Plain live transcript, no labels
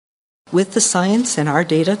With the science and our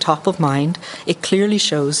data top of mind, it clearly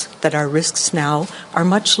shows that our risks now are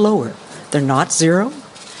much lower. They're not zero,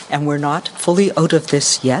 and we're not fully out of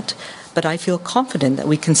this yet, but I feel confident that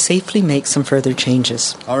we can safely make some further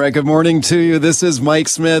changes. All right, good morning to you. This is Mike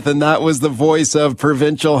Smith, and that was the voice of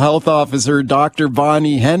Provincial Health Officer Dr.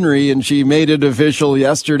 Bonnie Henry, and she made it official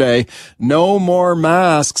yesterday. No more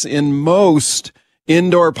masks in most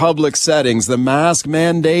indoor public settings. The mask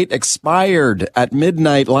mandate expired at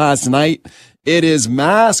midnight last night. It is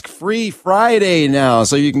mask-free Friday now,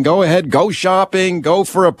 so you can go ahead, go shopping, go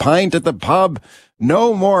for a pint at the pub.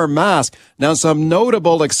 No more mask. Now, some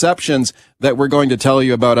notable exceptions that we're going to tell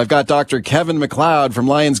you about. I've got Dr. Kevin McLeod from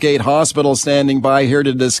Lionsgate Hospital standing by here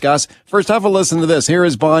to discuss. First, have a listen to this. Here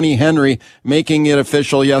is Bonnie Henry making it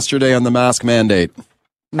official yesterday on the mask mandate.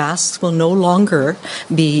 Masks will no longer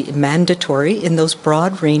be mandatory in those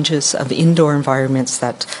broad ranges of indoor environments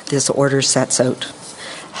that this order sets out.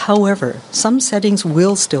 However, some settings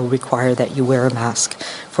will still require that you wear a mask.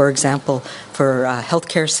 For example, for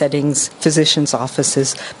healthcare settings, physicians'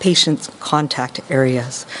 offices, patient contact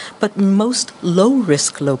areas. But in most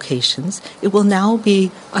low-risk locations, it will now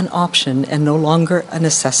be an option and no longer a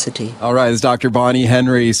necessity. All right, it's Dr. Bonnie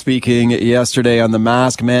Henry speaking yesterday on the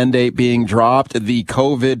mask mandate being dropped. The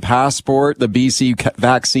COVID passport, the BC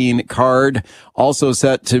vaccine card, also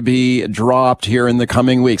set to be dropped here in the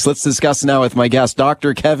coming weeks. Let's discuss now with my guest,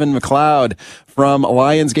 Dr. Kevin McLeod from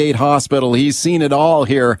Lionsgate Hospital. He's seen it all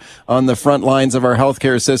here on the front lines of our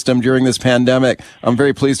healthcare system during this pandemic. I'm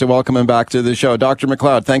very pleased to welcome him back to the show. Dr.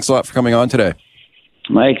 McLeod, thanks a lot for coming on today.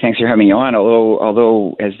 Mike, thanks for having me on.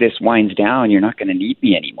 Although as this winds down, you're not going to need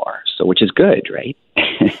me anymore. So, which is good, right?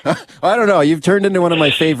 I don't know. You've turned into one of my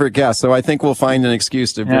favorite guests, so I think we'll find an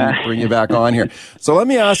excuse to bring you back on here. So let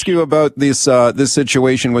me ask you about this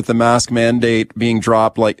situation with the mask mandate being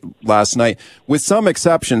dropped like last night, with some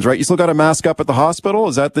exceptions, right? You still got a mask up at the hospital?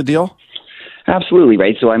 Is that the deal? Absolutely,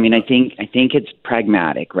 right. So, I mean, I think it's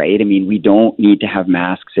pragmatic, right? I mean, we don't need to have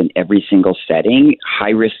masks in every single setting.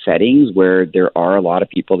 High-risk settings where there are a lot of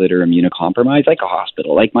people that are immunocompromised, like a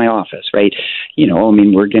hospital, like my office, right? You know, I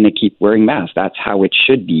mean, we're going to keep wearing masks. That's how it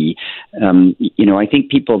should be. I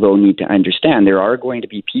think people, though, need to understand there are going to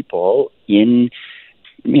be people in,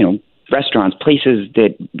 restaurants, places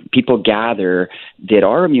that people gather that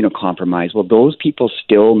are immunocompromised. Well, those people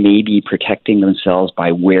still may be protecting themselves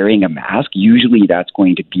by wearing a mask. Usually that's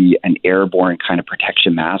going to be an airborne kind of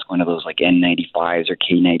protection mask, one of those like N95s or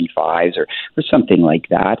K95s or something like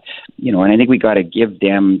that. And I think we got to give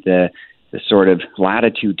them the sort of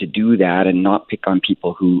latitude to do that and not pick on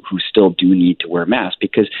people who still do need to wear masks,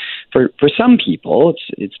 because for some people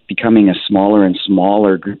it's becoming a smaller and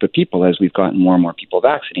smaller group of people as we've gotten more and more people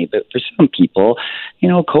vaccinated. But for some people,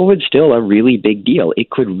 COVID's still a really big deal.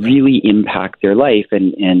 It could really impact their life,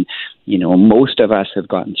 and most of us have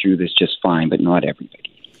gotten through this just fine, but not everybody.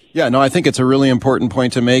 Yeah, no, I think it's a really important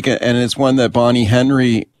point to make, and it's one that Bonnie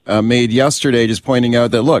Henry made yesterday, just pointing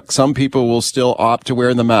out that, look, some people will still opt to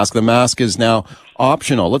wear the mask. The mask is now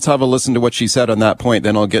optional. Let's have a listen to what she said on that point,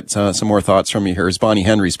 then I'll get some more thoughts from you. Here's Bonnie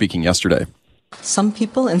Henry speaking yesterday. Some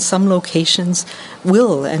people in some locations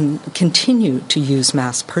will and continue to use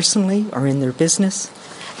masks personally or in their business.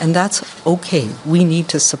 And that's okay. We need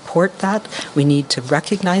to support that. We need to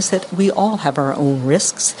recognize that we all have our own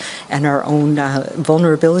risks and our own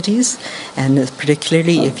vulnerabilities. And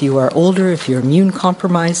particularly if you are older, if you're immune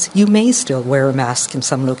compromised, you may still wear a mask in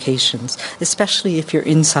some locations, especially if you're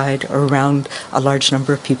inside or around a large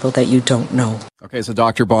number of people that you don't know. Okay, so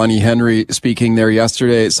Dr. Bonnie Henry speaking there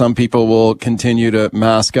yesterday. Some people will continue to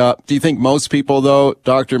mask up. Do you think most people, though,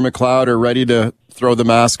 Dr. McLeod, are ready to throw the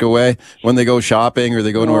mask away when they go shopping or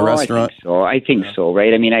they go to a restaurant? I think so,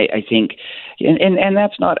 right? I mean, I think, and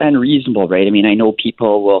that's not unreasonable, right? I mean, I know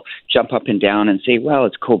people will jump up and down and say, well,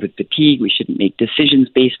 it's COVID fatigue, we shouldn't make decisions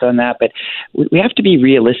based on that, but we have to be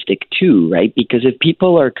realistic too, right? Because if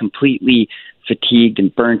people are completely fatigued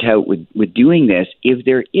and burnt out with doing this, if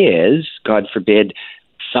there is, God forbid,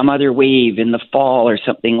 some other wave in the fall or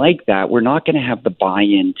something like that, we're not going to have the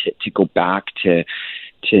buy-in to go back to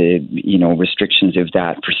restrictions if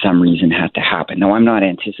that for some reason had to happen. Now, I'm not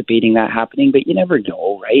anticipating that happening, but you never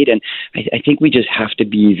know, right? And I think we just have to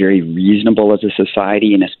be very reasonable as a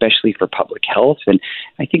society, and especially for public health. And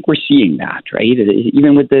I think we're seeing that, right?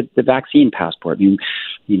 Even with the vaccine passport,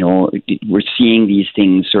 we're seeing these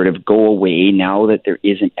things sort of go away now that there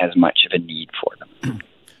isn't as much of a need for them.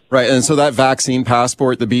 Right. And so that vaccine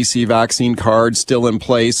passport, the BC vaccine card, still in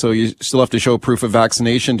place. So you still have to show proof of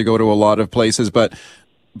vaccination to go to a lot of places. But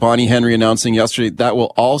Bonnie Henry announcing yesterday that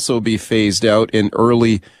will also be phased out in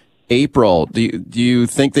early April. Do you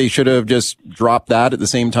think they should have just dropped that at the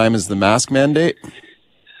same time as the mask mandate?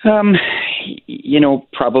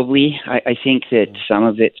 Probably. I think that some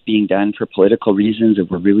of it's being done for political reasons, if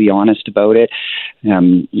we're really honest about it,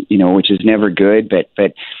 which is never good,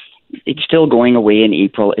 but it's still going away in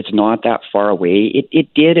April. It's not that far away.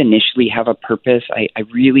 It did initially have a purpose. I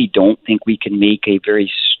really don't think we can make a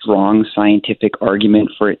very strong scientific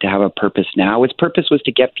argument for it to have a purpose now. Its purpose was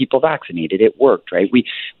to get people vaccinated. It worked, right? We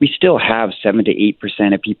still have 7 to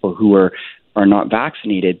 8% of people who are not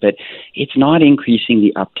vaccinated, but it's not increasing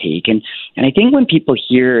the uptake. And I think when people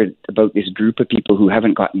hear about this group of people who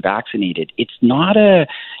haven't gotten vaccinated, it's not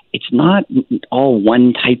all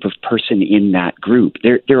one type of person in that group.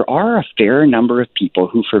 There are a fair number of people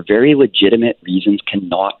who, for very legitimate reasons,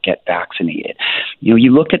 cannot get vaccinated.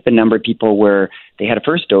 You look at the number of people where they had a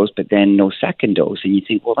first dose, but then no second dose, and you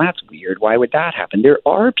think, well, that's weird. Why would that happen? There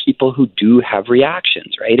are people who do have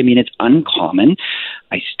reactions, right? I mean, it's uncommon.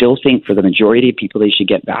 I still think for the majority of people, they should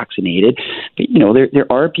get vaccinated. But,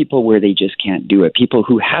 there are people where they just can't do it. People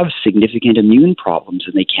who have significant immune problems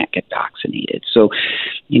and they can't get vaccinated. So,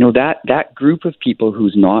 that group of people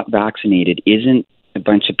who's not vaccinated isn't a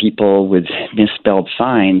bunch of people with misspelled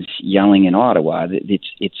signs yelling in Ottawa.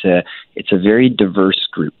 It's a very diverse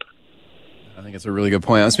group. I think it's a really good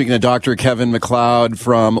point. I'm speaking to Dr. Kevin McLeod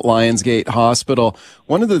from Lionsgate Hospital.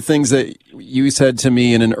 One of the things that you said to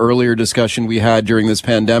me in an earlier discussion we had during this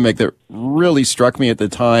pandemic that really struck me at the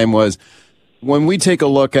time was when we take a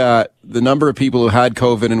look at the number of people who had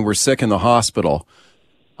COVID and were sick in the hospital,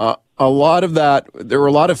 a lot of that, there were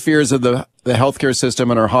a lot of fears of the healthcare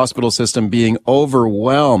system and our hospital system being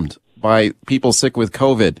overwhelmed by people sick with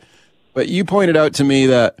COVID. But you pointed out to me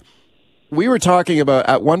that we were talking about,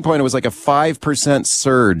 at one point, it was like a 5%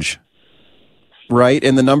 surge, right,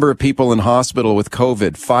 in the number of people in hospital with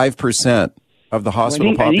COVID, 5% of the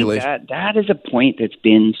hospital population. I think that is a point that's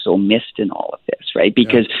been so missed in all of this, right?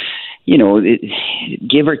 Because,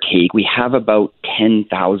 give or take, we have about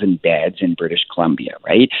 10,000 beds in British Columbia,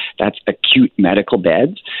 right? That's acute medical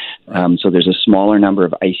beds. So there's a smaller number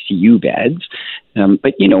of ICU beds.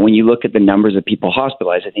 But, when you look at the numbers of people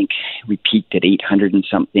hospitalized, I think we peaked at 800 and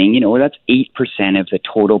something, that's 8% of the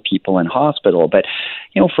total people in hospital. But,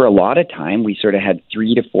 for a lot of time, we sort of had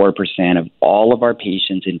 3 to 4% of all of our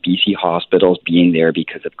patients in BC hospitals being there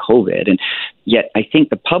because of COVID. And yet I think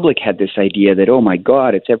the public had this idea that, oh my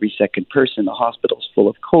God, it's every second person in the hospital's full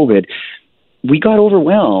of COVID. We got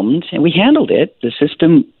overwhelmed and we handled it. The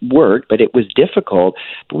system worked, but it was difficult.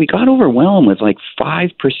 But we got overwhelmed with like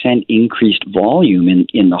 5% increased volume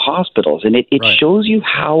in the hospitals. And it right. shows you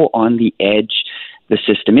how on the edge the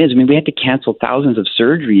system is. I mean, we had to cancel thousands of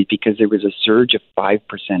surgeries because there was a surge of 5%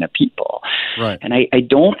 of people. Right. And I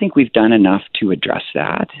don't think we've done enough to address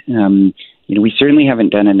that. We certainly haven't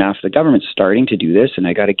done enough. The government's starting to do this, and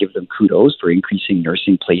I got to give them kudos for increasing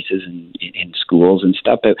nursing places in schools and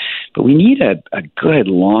stuff. But we need a good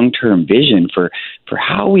long-term vision for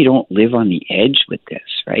how we don't live on the edge with this,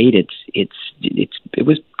 right? It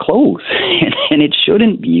was close, and it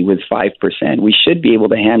shouldn't be with 5%. We should be able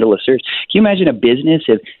to handle a surge. Can you imagine a business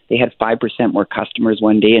if they had 5% more customers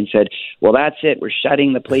one day and said, well, that's it, we're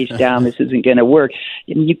shutting the place down, this isn't going to work?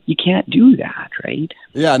 You can't do that, right?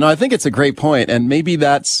 Yeah, no, I think it's a great point, and maybe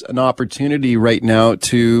that's an opportunity right now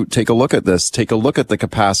to take a look at this, take a look at the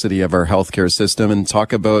capacity of our healthcare system and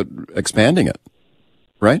talk about expanding it,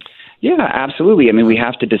 right? Yeah, absolutely. I mean, we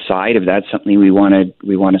have to decide if that's something we want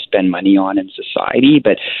to spend money on in society.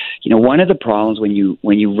 But one of the problems when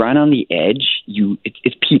you run on the edge,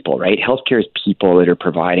 it's people, right? Healthcare is people that are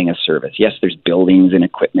providing a service. Yes, there's buildings and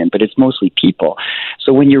equipment, but it's mostly people.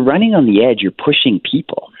 So when you're running on the edge, you're pushing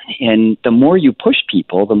people, and the more you push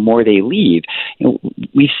people, the more they leave.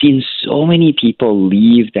 We've seen so many people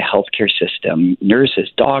leave the healthcare system. Nurses,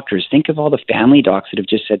 doctors. Think of all the family docs that have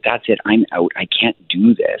just said, "That's it, I'm out. I can't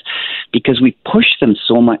do this." Because we push them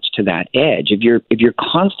so much to that edge. If you're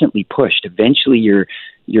constantly pushed, eventually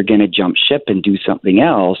you're going to jump ship and do something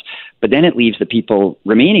else. But then it leaves the people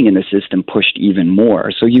remaining in the system pushed even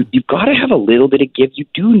more. So you've got to have a little bit of give. You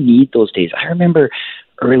do need those days. I remember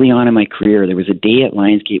early on in my career, there was a day at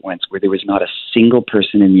Lionsgate once where there was not a single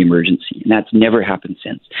person in the emergency, and that's never happened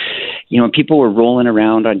since. People were rolling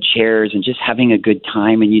around on chairs and just having a good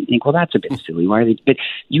time, and you think, well, that's a bit silly. Why are they? But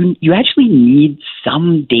you actually need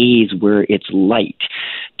some days where it's light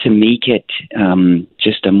to make it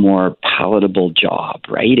just a more palatable job,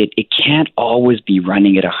 right? It can't always be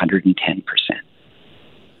running at 110%.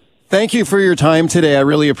 Thank you for your time today. I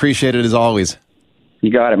really appreciate it as always.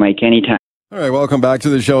 You got it, Mike. Anytime. All right, welcome back to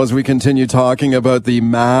the show as we continue talking about the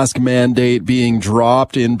mask mandate being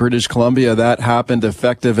dropped in British Columbia. That happened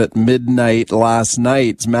effective at midnight last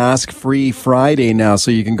night. It's mask-free Friday now,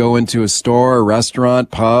 so you can go into a store, a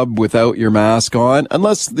restaurant, pub without your mask on,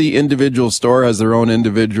 unless the individual store has their own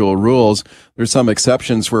individual rules. There's some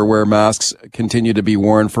exceptions for where masks continue to be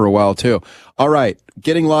worn for a while too. All right,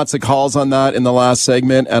 getting lots of calls on that in the last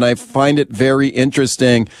segment, and I find it very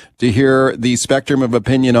interesting to hear the spectrum of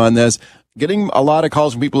opinion on this. Getting a lot of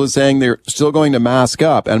calls from people who are saying they're still going to mask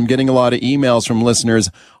up. And I'm getting a lot of emails from listeners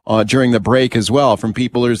during the break as well, from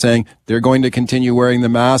people who are saying they're going to continue wearing the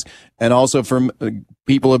mask, and also from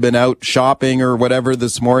people who have been out shopping or whatever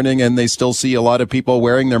this morning and they still see a lot of people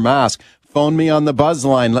wearing their mask. Phone me on the Buzz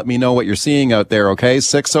line. Let me know what you're seeing out there, okay?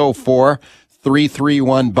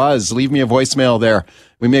 604-331-BUZZ. Leave me a voicemail there.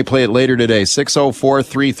 We may play it later today.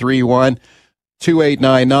 604-331-BUZZ.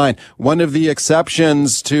 2899. One of the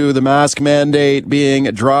exceptions to the mask mandate being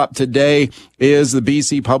dropped today is the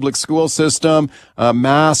BC public school system.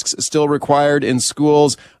 Masks still required in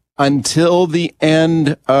schools until the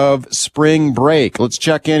end of spring break. Let's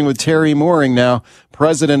check in with Terry Mooring now,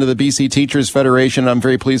 president of the BC Teachers Federation. I'm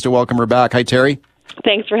very pleased to welcome her back. Hi, Terry.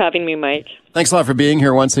 Thanks for having me, Mike. Thanks a lot for being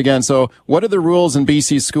here once again. So what are the rules in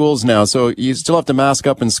BC schools now? So you still have to mask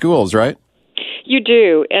up in schools, right? You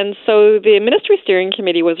do. And so the Ministry Steering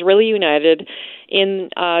Committee was really united in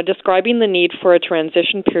describing the need for a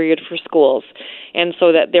transition period for schools. And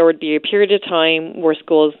so that there would be a period of time where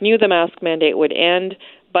schools knew the mask mandate would end,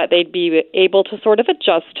 but they'd be able to sort of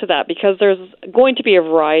adjust to that because there's going to be a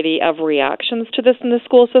variety of reactions to this in the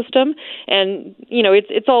school system. And, you know,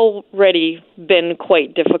 it's already been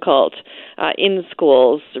quite difficult in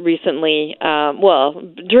schools recently,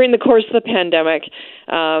 during the course of the pandemic,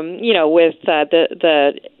 with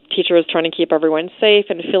the teachers trying to keep everyone safe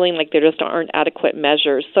and feeling like there just aren't adequate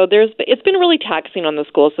measures. So it's been really taxing on the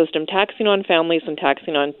school system, taxing on families and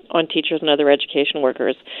taxing on teachers and other education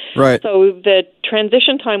workers. Right. So the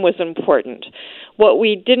transition time was important. What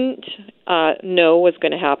we didn't know was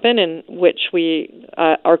going to happen, and which we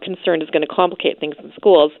are concerned is going to complicate things in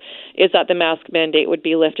schools, is that the mask mandate would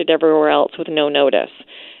be lifted everywhere else with no notice.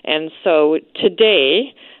 And so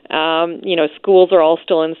today, schools are all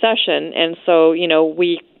still in session. And so,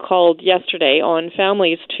 we called yesterday on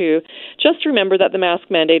families to just remember that the mask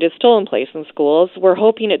mandate is still in place in schools. We're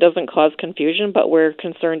hoping it doesn't cause confusion, but we're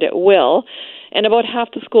concerned it will. And about half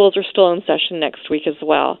the schools are still in session next week as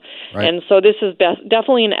well. Right. And so this is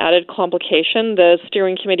definitely an added complication. The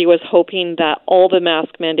steering committee was hoping that all the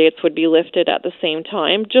mask mandates would be lifted at the same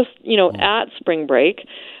time, just, at spring break,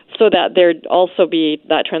 so that there'd also be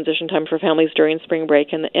that transition time for families during spring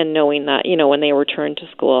break and knowing that, when they return to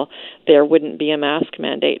school, there wouldn't be a mask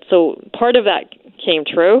mandate. So part of that came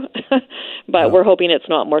true, but we're hoping it's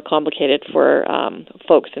not more complicated for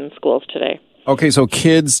folks in schools today. Okay, so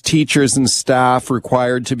kids, teachers, and staff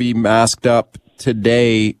required to be masked up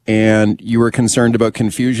today, and you were concerned about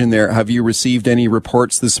confusion there. Have you received any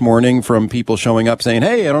reports this morning from people showing up saying,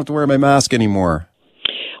 hey, I don't have to wear my mask anymore?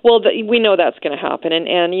 Well, we know that's going to happen. And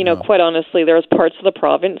quite honestly, there's parts of the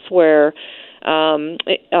province where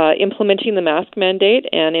implementing the mask mandate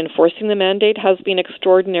and enforcing the mandate has been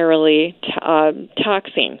extraordinarily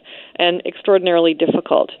taxing and extraordinarily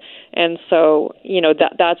difficult. And so,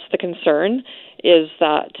 that's the concern, is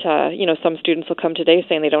that, some students will come today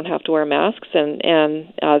saying they don't have to wear masks, and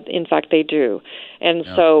in fact they do. And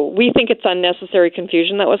so we think it's unnecessary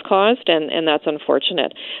confusion that was caused, and that's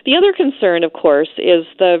unfortunate. The other concern, of course, is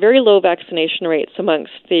the very low vaccination rates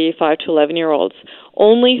amongst the 5 to 11-year-olds.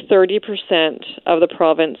 Only 30% of the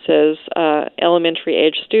province's elementary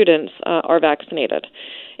age students are vaccinated.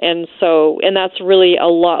 And that's really a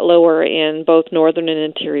lot lower in both Northern and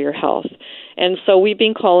Interior Health. And so we've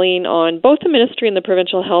been calling on both the Ministry and the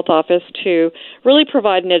Provincial Health Office to really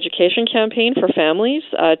provide an education campaign for families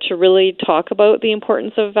to really talk about the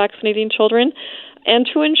importance of vaccinating children and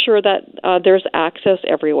to ensure that there's access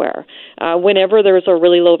everywhere. Whenever there's a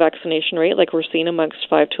really low vaccination rate, like we're seeing amongst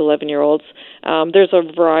 5 to 11-year-olds, there's a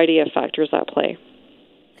variety of factors at play.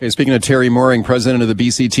 Okay, speaking of Terry Mooring, president of the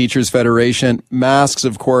BC Teachers Federation, masks,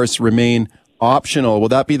 of course, remain optional. Will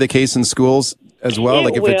that be the case in schools as well?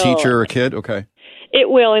 If a teacher or a kid? Okay. It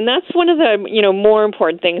will, and that's one of the more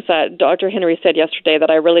important things that Dr. Henry said yesterday that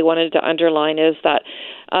I really wanted to underline, is that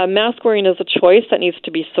mask wearing is a choice that needs to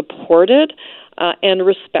be supported and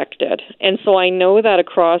respected. And so I know that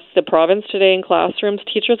across the province today in classrooms,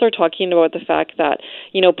 teachers are talking about the fact that,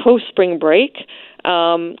 post-spring break,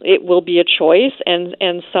 it will be a choice,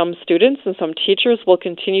 and some students and some teachers will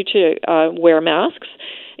continue to wear masks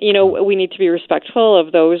we need to be respectful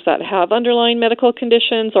of those that have underlying medical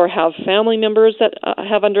conditions or have family members that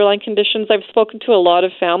have underlying conditions. I've spoken to a lot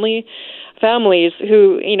of families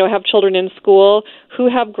who, have children in school who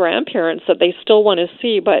have grandparents that they still want to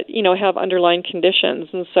see, but, have underlying conditions.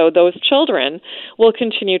 And so those children will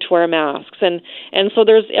continue to wear masks. And so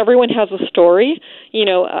everyone has a story,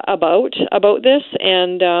 about this,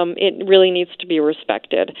 and it really needs to be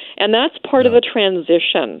respected. And that's part of the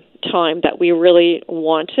transition time that we really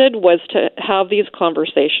wanted, was to have these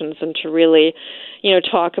conversations and to really,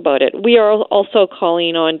 talk about it. We are also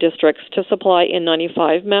calling on districts to supply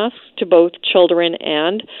N95 masks to both children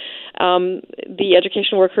and the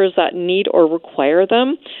education workers that need or require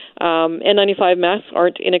them. N95 masks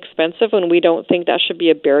aren't inexpensive, and we don't think that should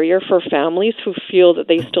be a barrier for families who feel that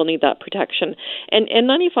they still need that protection. And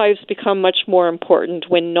N95s become much more important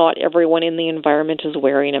when not everyone in the environment is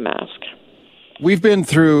wearing a mask. We've been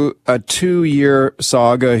through a 2-year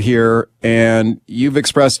saga here, and you've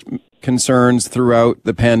expressed concerns throughout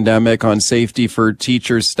the pandemic on safety for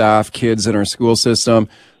teachers, staff, kids in our school system.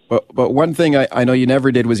 But one thing I know you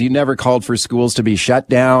never did was you never called for schools to be shut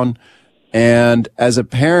down. And as a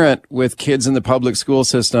parent with kids in the public school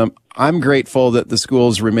system, I'm grateful that the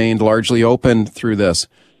schools remained largely open through this.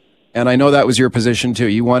 And I know that was your position too.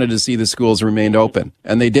 You wanted to see the schools remained open,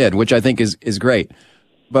 and they did, which I think is great.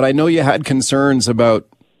 But I know you had concerns about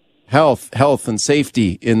health and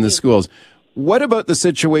safety in the schools. What about the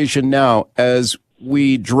situation now as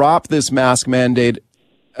we drop this mask mandate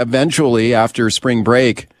eventually after spring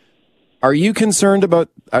break? Are you concerned about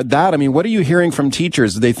that? I mean, what are you hearing from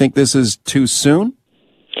teachers? Do they think this is too soon?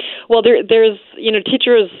 Well, there's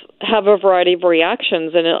teachers have a variety of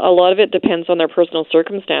reactions, and a lot of it depends on their personal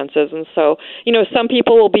circumstances. And so, some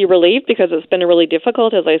people will be relieved because it's been really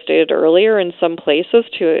difficult, as I stated earlier, in some places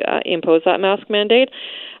to impose that mask mandate.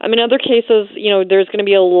 In other cases, there's going to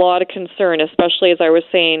be a lot of concern, especially, as I was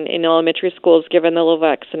saying, in elementary schools, given the low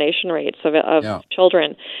vaccination rates of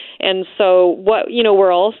children. And so what,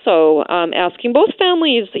 we're also asking both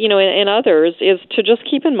families, and others, is to just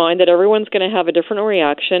keep in mind that everyone's going to have a different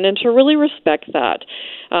reaction and to really respect that.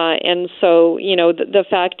 And so, the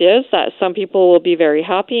fact is that some people will be very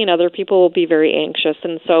happy and other people will be very anxious.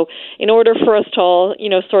 And so in order for us to all,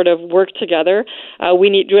 sort of work together,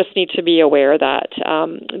 we just need to be aware that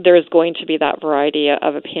there's going to be that variety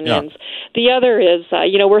of opinions. Yeah. The other is,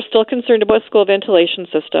 we're still concerned about school ventilation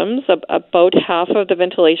systems. About half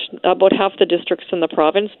the districts in the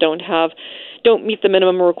province don't meet the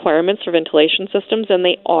minimum requirements for ventilation systems, and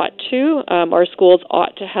they ought to. Our schools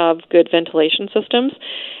ought to have good ventilation systems.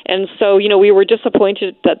 And so, we were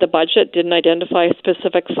disappointed that the budget didn't identify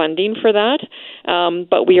specific funding for that,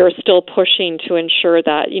 but we are still pushing to ensure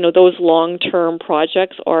that, those long-term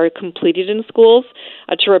projects are completed in schools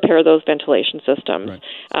to repair those ventilation systems. Right.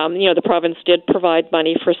 The province did provide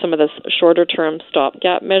money for some of the shorter-term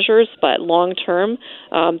stopgap measures, but long-term,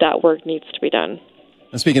 that work needs to be done.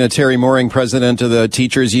 Speaking of Terry Mooring, president of the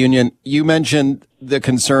Teachers Union, you mentioned the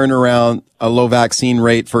concern around a low vaccine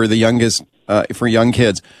rate for the youngest, for young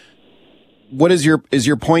kids. What is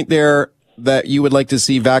your point there, that you would like to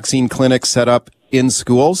see vaccine clinics set up in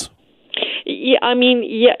schools?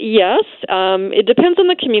 Yeah, yes. It depends on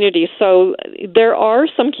the community. So there are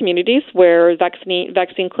some communities where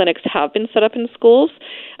vaccine clinics have been set up in schools.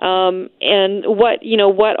 And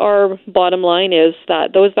what our bottom line is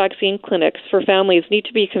that those vaccine clinics for families need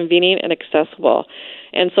to be convenient and accessible.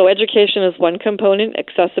 And so education is one component,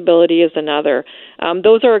 accessibility is another.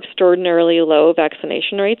 Those are extraordinarily low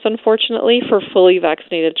vaccination rates, unfortunately, for fully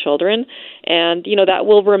vaccinated children. And, that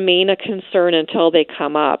will remain a concern until they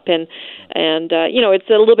come up. And it's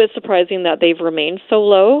a little bit surprising that they've remained so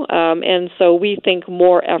low. And so we think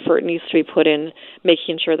more effort needs to be put in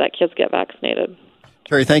making sure that kids get vaccinated.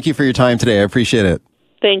 Terry, thank you for your time today. I appreciate it.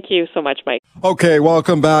 Thank you so much, Mike. Okay,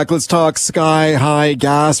 welcome back. Let's talk sky-high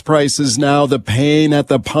gas prices now. The pain at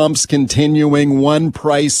the pumps continuing. One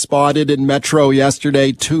price spotted in Metro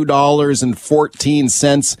yesterday,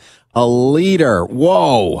 $2.14 a liter.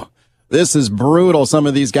 Whoa. This is brutal, some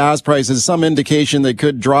of these gas prices. Some indication they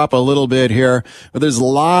could drop a little bit here. But there's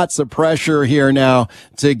lots of pressure here now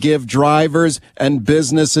to give drivers and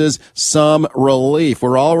businesses some relief.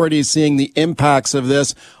 We're already seeing the impacts of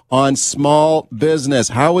this on small business.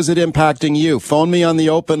 How is it impacting you? Phone me on the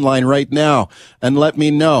open line right now and let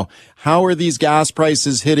me know. How are these gas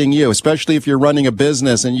prices hitting you, especially if you're running a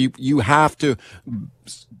business and you have to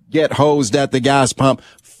get hosed at the gas pump?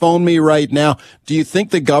 Phone me right now. Do you think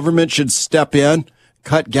the government should step in,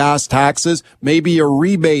 cut gas taxes. Maybe a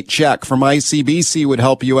rebate check from ICBC would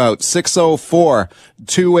help you out.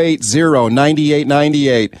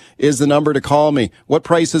 604-280-9898 is the number to call me. What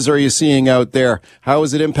prices are you seeing out there? How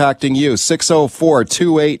is it impacting you?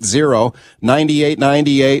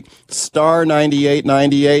 604-280-9898, star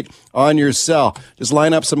 9898 on your cell. Just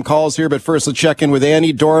line up some calls here, but first let's check in with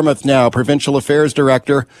Annie Dormuth now, Provincial Affairs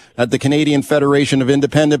Director at the Canadian Federation of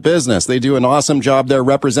Independent Business. They do an awesome job there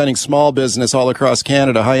representing small business all across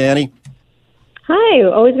Canada. Hi, Annie. Hi,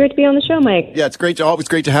 always great to be on the show, Mike. Yeah, it's always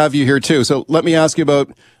great to have you here too. So let me ask you about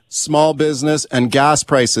small business and gas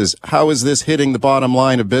prices. How is this hitting the bottom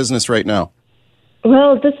line of business right now?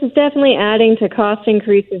 Well, this is definitely adding to cost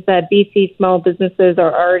increases that BC small businesses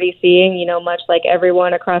are already seeing, much like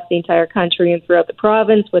everyone across the entire country and throughout the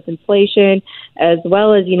province with inflation, as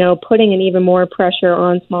well as, putting an even more pressure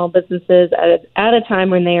on small businesses at a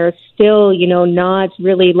time when they are still, not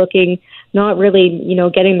really,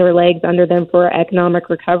 getting their legs under them for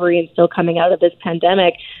economic recovery and still coming out of this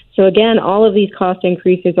pandemic. So again, all of these cost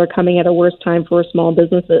increases are coming at a worse time for small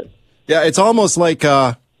businesses. Yeah, it's almost like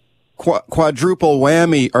quadruple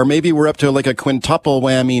whammy, or maybe we're up to like a quintuple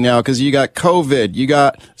whammy now, because you got COVID, you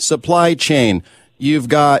got supply chain, you've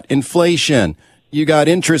got inflation, you got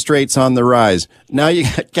interest rates on the rise. Now you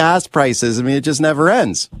got gas prices. I mean, it just never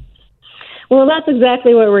ends. Well, that's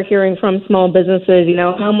exactly what we're hearing from small businesses.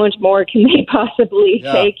 How much more can they possibly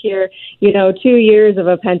take here? 2 years of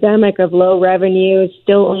a pandemic of low revenue,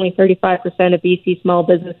 still only 35% of BC small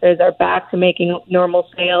businesses are back to making normal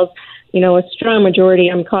sales. A strong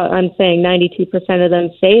majority, I'm saying 92% of them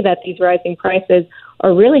say that these rising prices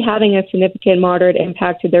are really having a significant moderate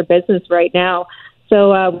impact to their business right now.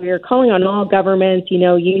 So we're calling on all governments, you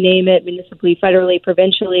name it, municipally, federally,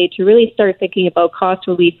 provincially, to really start thinking about cost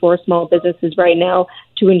relief for small businesses right now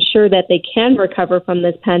to ensure that they can recover from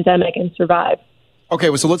this pandemic and survive. Okay,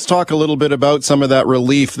 well, so let's talk a little bit about some of that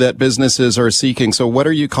relief that businesses are seeking. So what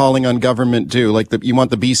are you calling on government to do? You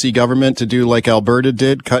want the BC government to do like Alberta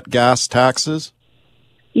did, cut gas taxes?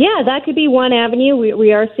 Yeah, that could be one avenue.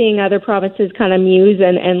 We are seeing other provinces kind of muse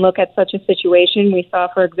and look at such a situation. We saw,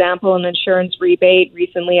 for example, an insurance rebate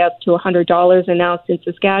recently up to $100 announced in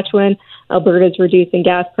Saskatchewan. Alberta's reducing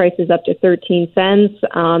gas prices up to 13 cents.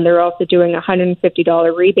 They're also doing a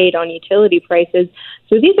 $150 rebate on utility prices.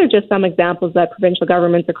 So these are just some examples that provincial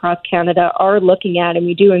governments across Canada are looking at, and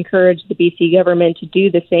we do encourage the BC government to do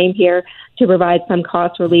the same here to provide some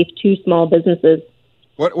cost relief to small businesses.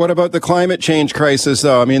 What about the climate change crisis,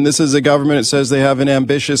 though? I mean, this is a government that says they have an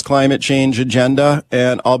ambitious climate change agenda,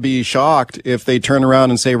 and I'll be shocked if they turn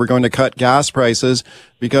around and say we're going to cut gas prices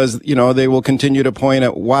because, they will continue to point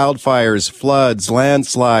at wildfires, floods,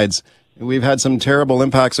 landslides. We've had some terrible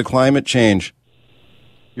impacts of climate change.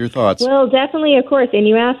 Your thoughts? Well, definitely, of course. And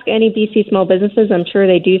you ask any BC small businesses, I'm sure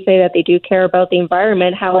they do say that they do care about the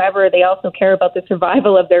environment. However, they also care about the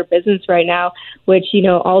survival of their business right now, which,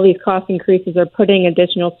 all these cost increases are putting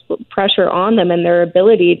additional pressure on them and their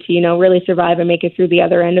ability to, really survive and make it through the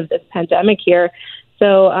other end of this pandemic here.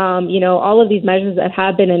 So, all of these measures that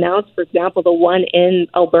have been announced, for example, the one in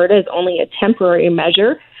Alberta is only a temporary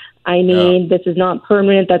measure. I mean, This is not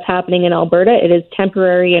permanent that's happening in Alberta. It is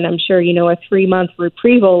temporary, and I'm sure, a 3-month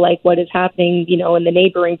reprieval like what is happening, in the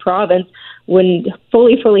neighboring province wouldn't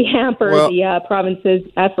fully hamper the province's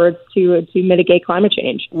efforts to mitigate climate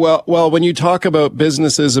change. Well, when you talk about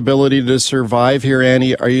businesses' ability to survive here,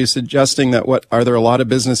 Annie, are you suggesting that are there a lot of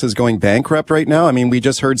businesses going bankrupt right now? I mean, we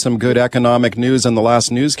just heard some good economic news on the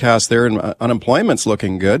last newscast there, and unemployment's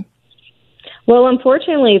looking good. Well,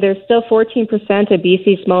 unfortunately, there's still 14% of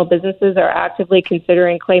BC small businesses are actively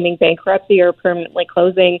considering claiming bankruptcy or permanently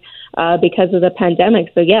closing because of the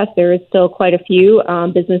pandemic. So, yes, there is still quite a few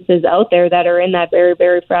businesses out there that are in that very,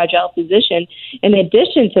 very fragile position. In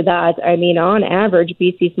addition to that, I mean, on average,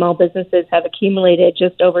 BC small businesses have accumulated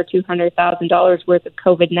just over $200,000 worth of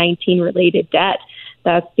COVID-19 related debt.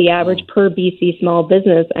 That's the average per BC small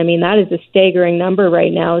business. I mean, that is a staggering number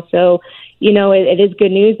right now. So, it is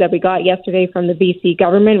good news that we got yesterday from the BC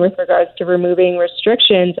government with regards to removing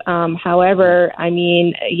restrictions. However, I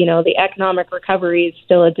mean, the economic recovery is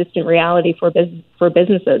still a distant reality for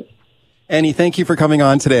businesses. Annie, thank you for coming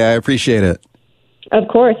on today. I appreciate it. Of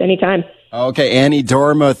course, anytime. Okay, Annie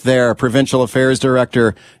Dormuth there, Provincial Affairs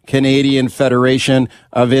Director, Canadian Federation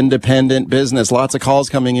of Independent Business. Lots of calls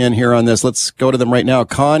coming in here on this. Let's go to them right now.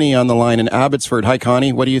 Connie on the line in Abbotsford. Hi,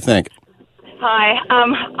 Connie. What do you think? Hi,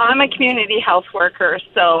 I'm a community health worker,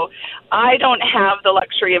 so I don't have the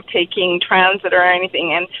luxury of taking transit or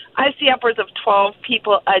anything, and I see upwards of 12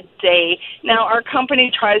 people a day. Now, our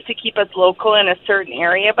company tries to keep us local in a certain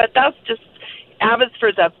area, but that's just,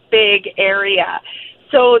 Abbotsford's a big area.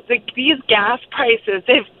 So these gas prices,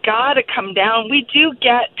 they've got to come down. We do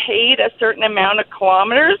get paid a certain amount of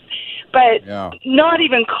kilometers, but not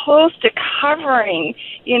even close to covering,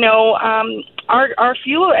 our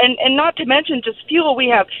fuel. And not to mention just fuel. We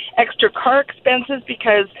have extra car expenses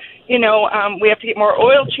because, we have to get more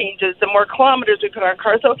oil changes the more kilometers we put on our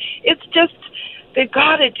car. So it's just, they've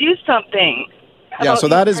got to do something. Yeah, so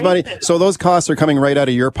that is money. So those costs are coming right out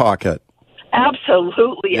of your pocket.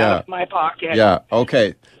 Absolutely out of my pocket. Yeah,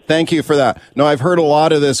 okay. Thank you for that. No, I've heard a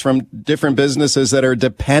lot of this from different businesses that are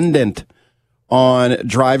dependent on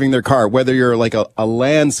driving their car, whether you're like a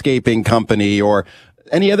landscaping company or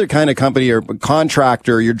any other kind of company or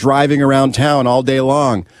contractor. You're driving around town all day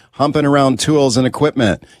long, humping around tools and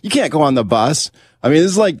equipment. You can't go on the bus. I mean,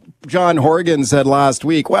 this is like John Horgan said last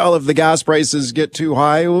week. Well, if the gas prices get too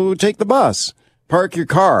high, we'll take the bus. Park your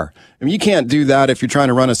car. I mean, you can't do that if you're trying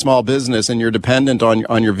to run a small business and you're dependent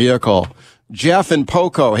on your vehicle. Jeff in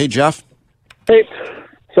Poco. Hey, Jeff. Hey.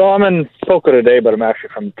 So I'm in Poco today, but I'm actually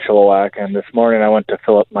from Chilliwack. And this morning I went to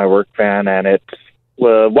fill up my work van, and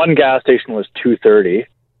one gas station was $2.30.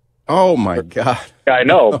 Oh my God! Yeah, I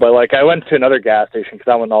know, but I went to another gas station because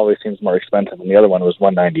that one always seems more expensive, and the other one was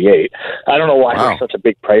 $1.98. I don't know why there's such a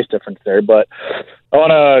big price difference there, but I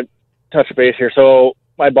want to touch base here. So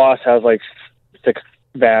my boss has 6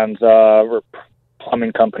 vans,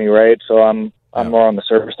 plumbing company, right? So I'm more on the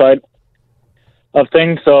service side of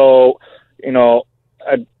things. So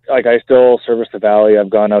I still service the Valley. I've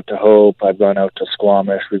gone out to Hope. I've gone out to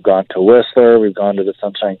Squamish. We've gone to Whistler. We've gone to the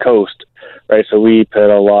Sunshine Coast, right? So we put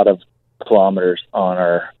a lot of kilometers on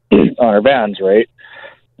our on our vans, right?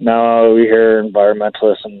 Now we hear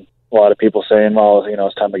environmentalists and a lot of people saying, well,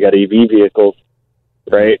 it's time to get EV vehicles,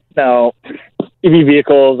 right? Now, EV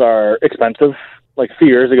vehicles are expensive. A few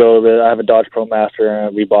years ago, I have a Dodge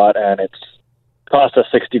ProMaster we bought, and it's cost us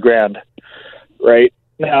 $60,000, right?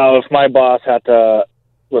 Now, if my boss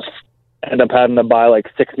end up having to buy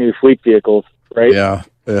 6 new fleet vehicles, right? Yeah.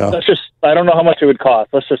 Let's just, I don't know how much it would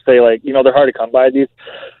cost. Let's just say they're hard to come by these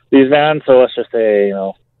vans. So let's just say,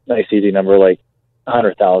 nice easy number,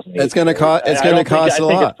 100,000. It's going to cost. It's going to cost a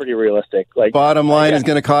lot. I think it's pretty realistic. Bottom line is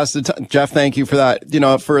going to cost a ton. Jeff, thank you for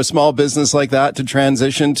that. For a small business like that to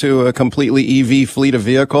transition to a completely EV fleet of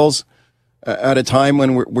vehicles at a time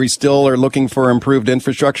when we still are looking for improved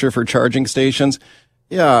infrastructure for charging stations.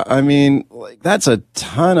 Yeah, I mean, that's a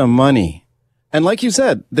ton of money. And like you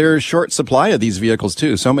said, there's short supply of these vehicles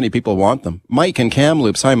too. So many people want them. Mike in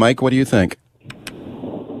Kamloops. Hi, Mike. What do you think?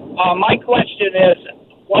 My question is,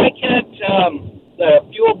 why can't the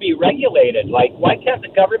fuel be regulated? Why can't the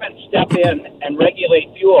government step in and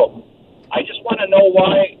regulate fuel? I just want to know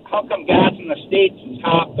how come gas in the States is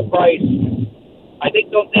half the price? I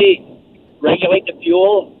think, don't they regulate the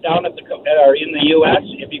fuel down in the U.S.?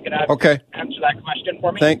 If you can answer that question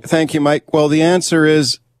for me. Thank you, Mike. Well, the answer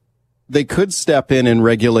is they could step in and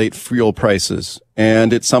regulate fuel prices,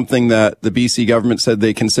 and it's something that the BC government said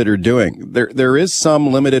they consider doing. There is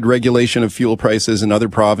some limited regulation of fuel prices in other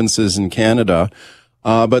provinces in Canada,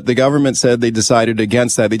 but the government said they decided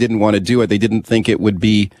against that. They didn't want to do it. They didn't think it would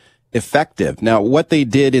be effective. Now, what they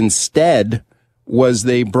did instead was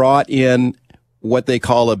they brought in what they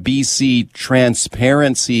call a BC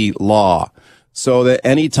transparency law, so that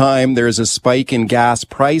anytime there's a spike in gas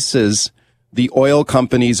prices, the oil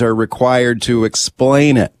companies are required to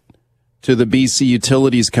explain it to the BC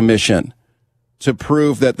Utilities Commission to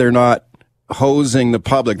prove that they're not hosing the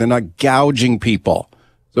public, they're not gouging people.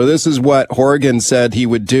 So this is what Horgan said he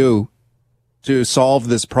would do to solve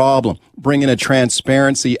this problem, bring in a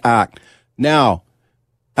Transparency Act. Now,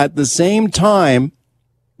 at the same time,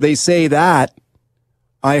 they say that,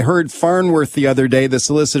 I heard Farnworth the other day, the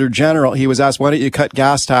Solicitor General, he was asked, why don't you cut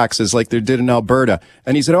gas taxes like they did in Alberta?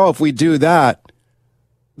 And he said, if we do that,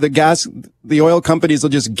 the oil companies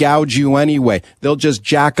will just gouge you anyway. They'll just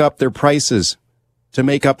jack up their prices to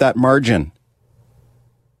make up that margin.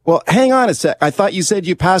 Well, hang on a sec. I thought you said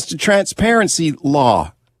you passed a transparency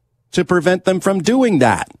law to prevent them from doing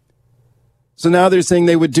that. So now they're saying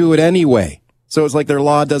they would do it anyway. So it's like their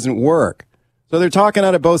law doesn't work. So they're talking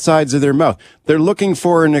out of both sides of their mouth. They're looking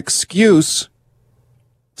for an excuse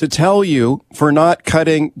to tell you for not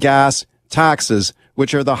cutting gas taxes,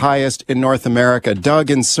 which are the highest in North America. Doug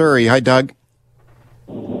in Surrey. Hi, Doug.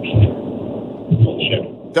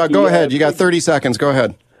 Doug, go ahead. You got 30 seconds. Go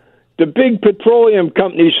ahead. The big petroleum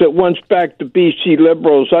companies that once backed the BC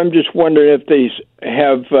Liberals, I'm just wondering if they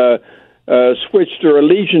have switch their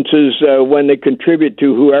allegiances when they contribute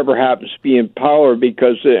to whoever happens to be in power,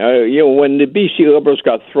 because when the BC Liberals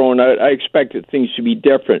got thrown out, I expected things to be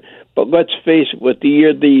different. But let's face it, with the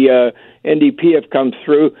year the NDP have come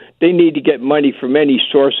through, they need to get money from any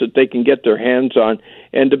source that they can get their hands on,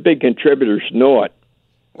 and the big contributors know it.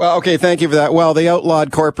 Well, okay, thank you for that. Well, they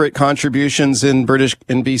outlawed corporate contributions in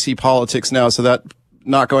BC politics now, so that's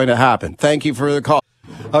not going to happen. Thank you for the call.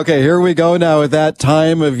 Okay, here we go now with that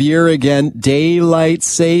time of year again. Daylight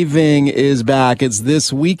saving is back. It's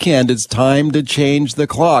this weekend. It's time to change the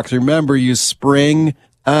clocks. Remember, you spring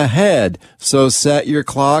ahead. So set your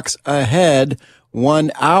clocks ahead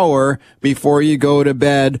 1 hour before you go to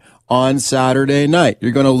bed on Saturday night.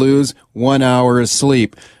 You're going to lose 1 hour of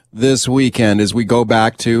sleep this weekend as we go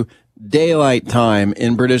back to daylight time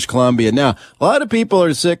in British Columbia. Now, a lot of people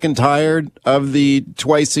are sick and tired of the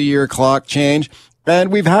twice a year clock change.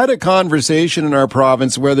 And we've had a conversation in our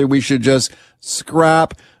province whether we should just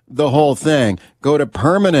scrap the whole thing, go to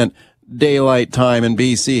permanent daylight time in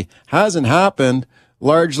BC. Hasn't happened,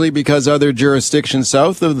 largely because other jurisdictions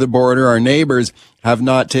south of the border, our neighbors, have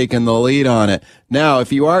not taken the lead on it. Now,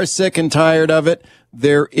 if you are sick and tired of it,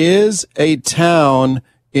 there is a town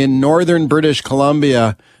in northern British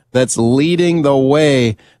Columbia that's leading the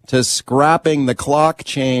way to scrapping the clock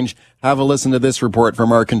change. Have a listen to this report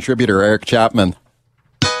from our contributor, Eric Chapman.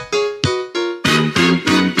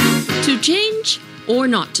 To change or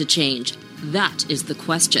not to change? That is the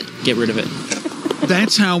question. Get rid of it.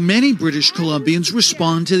 That's how many British Columbians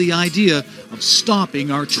respond to the idea of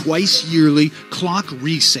stopping our twice-yearly clock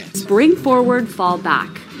reset. Bring forward, fall back.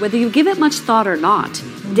 Whether you give it much thought or not,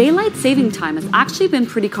 daylight saving time has actually been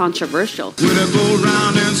pretty controversial.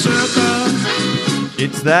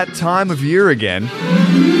 It's that time of year again.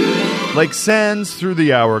 Like sands through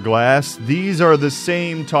the hourglass, these are the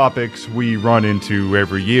same topics we run into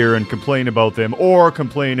every year and complain about them or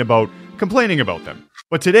complain about complaining about them.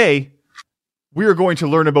 But today, we are going to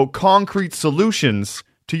learn about concrete solutions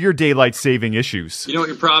to your daylight saving issues. You know what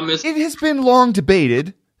your problem is? It has been long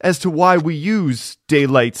debated as to why we use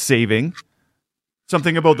daylight saving.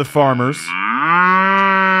 Something about the farmers.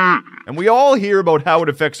 And we all hear about how it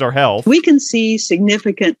affects our health. We can see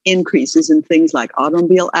significant increases in things like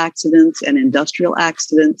automobile accidents and industrial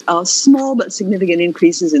accidents, small but significant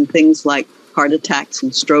increases in things like heart attacks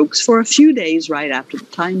and strokes for a few days right after the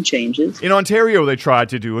time changes. In Ontario, they tried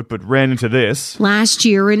to do it, but ran into this. Last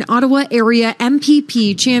year, an Ottawa area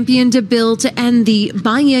MPP championed a bill to end the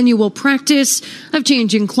biannual practice of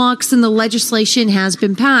changing clocks, and the legislation has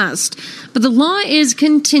been passed. But the law is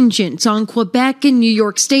contingent on Quebec and New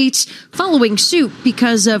York State following suit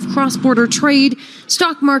because of cross-border trade,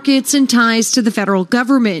 stock markets, and ties to the federal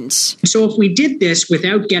government. So if we did this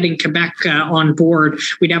without getting Quebec on board,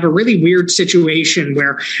 we'd have a really weird situation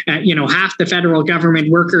where, half the federal government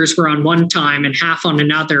workers were on one time and half on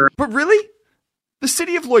another. But really? The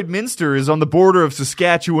city of Lloydminster is on the border of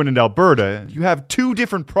Saskatchewan and Alberta. You have two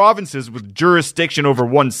different provinces with jurisdiction over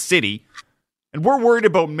one city. And we're worried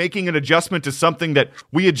about making an adjustment to something that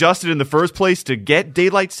we adjusted in the first place to get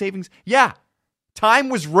daylight savings? Yeah. Time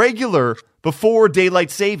was regular before daylight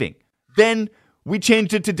saving. Then we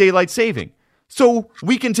changed it to daylight saving. So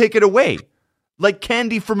we can take it away. Like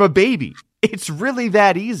candy from a baby. It's really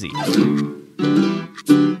that easy.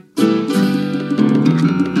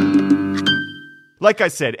 Like I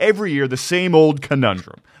said, every year the same old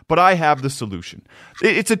conundrum. But I have the solution.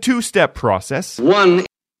 It's a two-step process. One,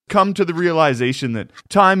 come to the realization that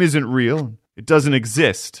time isn't real. It doesn't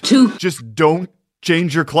exist. Two, just don't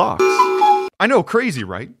change your clocks. I know, crazy,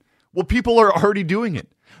 right? Well, people are already doing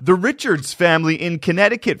it. The Richards family in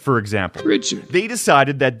Connecticut, for example, they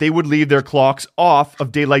decided that they would leave their clocks off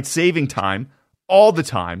of daylight saving time all the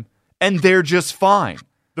time, and they're just fine.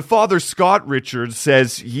 The father, Scott Richards,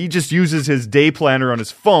 says he just uses his day planner on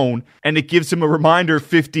his phone, and it gives him a reminder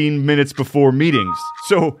 15 minutes before meetings.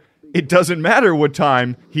 So it doesn't matter what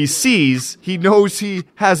time he sees, he knows he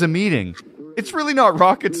has a meeting. It's really not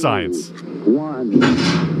rocket science.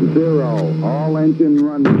 1, 0, all engine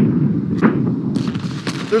running.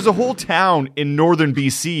 There's a whole town in northern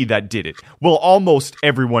BC that did it. Well, almost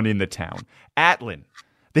everyone in the town. Atlin.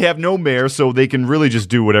 They have no mayor, so they can really just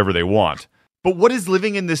do whatever they want. But what is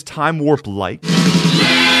living in this time warp like?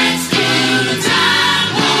 Let's do the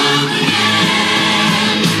time warp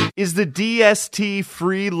again. Is the DST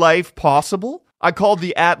free life possible? I called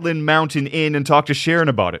the Atlin Mountain Inn and talked to Sharon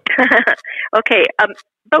about it. Okay,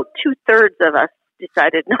 about 2/3 of us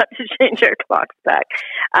decided not to change our clocks back.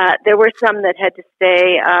 There were some that had to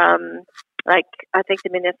stay, like I think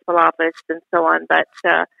the municipal office and so on, but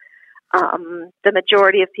the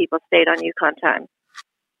majority of people stayed on Yukon time.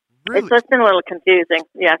 Really? It's been a little confusing.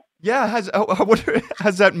 Yes. Yeah.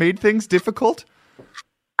 Has that made things difficult?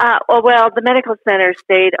 Well, the medical center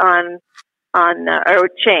stayed on or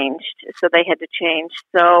changed, so they had to change.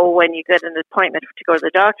 So when you get an appointment to go to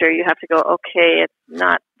the doctor, you have to go, okay, it's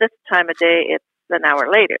not this time of day, it's an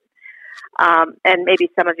hour later. And maybe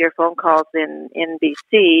some of your phone calls in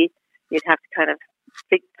BC, you'd have to kind of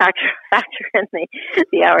factor in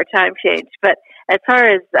the hour time change. But as far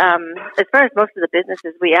as most of the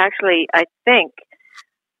businesses, we actually, I think,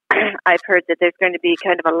 I've heard that there's going to be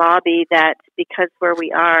kind of a lobby that because where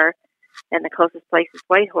we are and the closest place is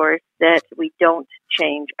Whitehorse, that we don't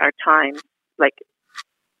change our times like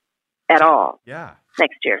at all. Yeah.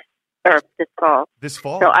 Next year or this fall. This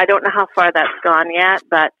fall. So I don't know how far that's gone yet,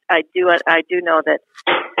 but I do know that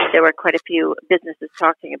there were quite a few businesses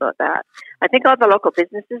talking about that. I think all the local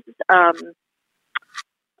businesses have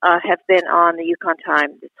been on the Yukon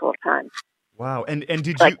time this whole time. Wow. And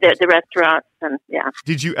did like you... the restaurants and, yeah.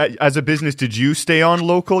 Did you, as a business, did you stay on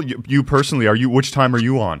local? You personally, which time are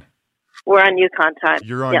you on? We're on Yukon time.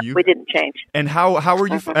 You're on Yukon? We didn't change. And how are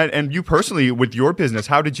you, and you personally, with your business,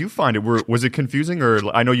 how did you find it? Was it confusing? Or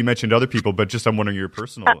I know you mentioned other people, but just I'm wondering your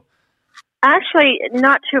personal... Actually,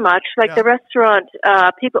 not too much. Like the restaurant,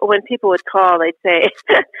 when people would call, they'd say,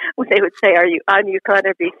 "Are you on Yukon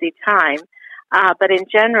or BC time?" But in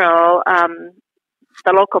general,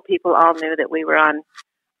 the local people all knew that we were on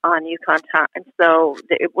Yukon time, so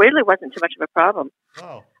it really wasn't too much of a problem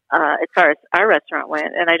as far as our restaurant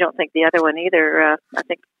went. And I don't think the other one either. I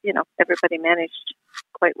think everybody managed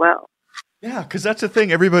quite well. Yeah, because that's the thing.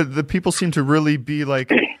 The people seem to really be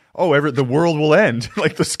like, "Oh, the world will end,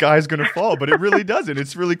 like the sky's going to fall," but it really doesn't.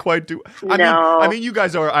 It's really quite. I mean, you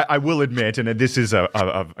guys are. I will admit, and this is a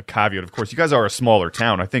caveat, of course. You guys are a smaller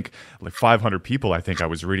town. I think like 500 people. I think I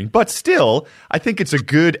was reading, but still, I think it's a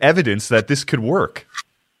good evidence that this could work.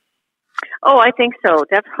 Oh, I think so,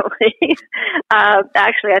 definitely.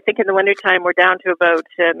 Actually, I think in the wintertime we're down to about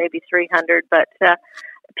maybe 300, but.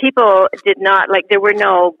 People did not, there were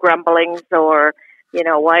no grumblings or,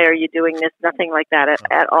 why are you doing this? Nothing like that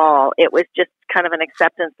at all. It was just kind of an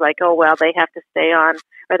acceptance like, oh, well, they have to stay on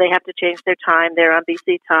or they have to change their time. They're on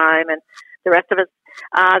BC time. And the rest of us,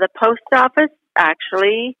 the post office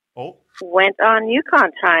actually went on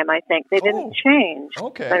Yukon time, I think. They didn't change,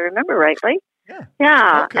 if I remember rightly.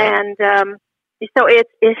 Yeah. Okay. And so it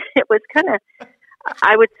was kind of,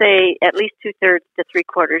 I would say at least 2/3 to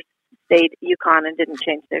 3/4 stayed Yukon and didn't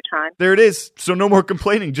change their time. There it is. So no more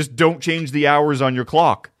complaining. Just don't change the hours on your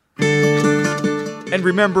clock. And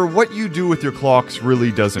remember, what you do with your clocks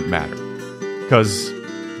really doesn't matter. Because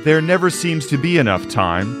there never seems to be enough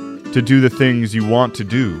time to do the things you want to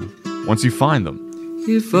do once you find them.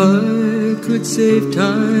 If I could save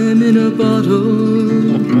time in a bottle,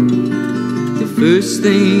 the first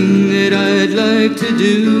thing that I'd like to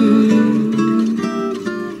do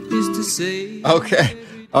is to say...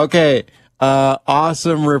 Okay.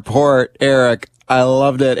 Awesome report, Eric. I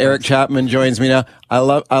loved it. Eric Chapman joins me now. I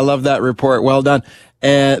love that report. Well done.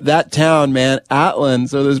 And that town, man, Atlan.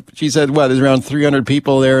 So she said, there's around 300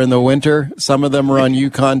 people there in the winter. Some of them are on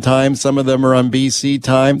Yukon time. Some of them are on BC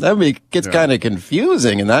time. Gets kind of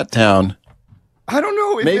confusing in that town. I don't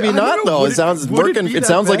know. Maybe not though. It sounds working. It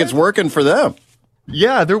sounds like it's working for them.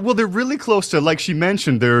 Yeah, they're really close to, like she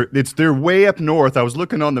mentioned, they're way up north. I was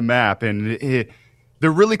looking on the map and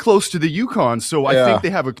they're really close to the Yukon, so I think they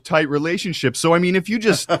have a tight relationship. So, I mean, if you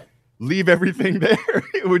just leave everything there,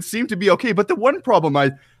 it would seem to be okay. But the one problem I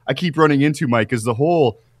keep running into, Mike, is I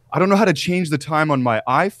don't know how to change the time on my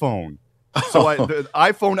iPhone. So the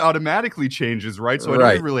iPhone automatically changes, right? So I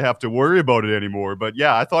don't really have to worry about it anymore. But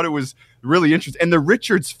yeah, I thought it was really interesting. And the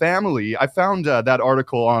Richards family, I found that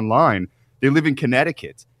article online. They live in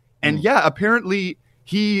Connecticut. And yeah, apparently...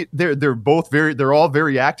 They're all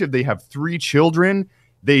very active. They have 3 children.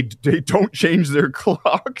 They don't change their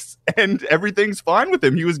clocks, and everything's fine with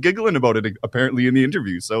him. He was giggling about it apparently in the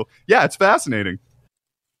interview. So yeah, it's fascinating.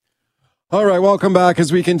 All right, welcome back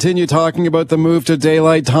as we continue talking about the move to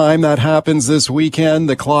daylight time that happens this weekend.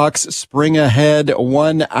 The clocks spring ahead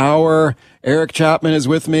 1 hour. Eric Chapman is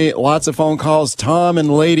with me. Lots of phone calls. Tom and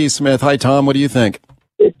Ladysmith. Hi, Tom. What do you think?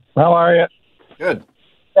 How are you? Good.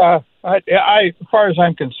 As far as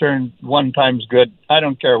I'm concerned, one time's good. I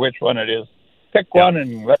don't care which one it is. Pick one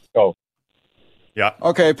and let's go. Yeah.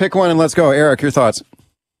 Okay, pick one and let's go. Eric, your thoughts?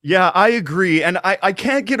 Yeah, I agree. And I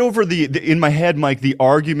can't get over in my head, Mike, the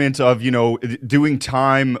argument of, doing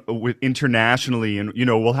time internationally and,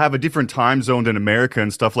 we'll have a different time zone than America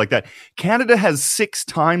and stuff like that. Canada has 6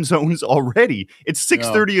 time zones already. It's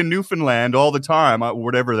 6:30 in Newfoundland all the time,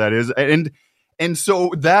 whatever that is. And And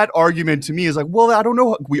so that argument to me is like, well, I don't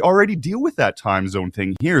know. We already deal with that time zone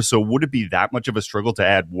thing here. So would it be that much of a struggle to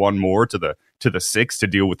add one more to the 6 to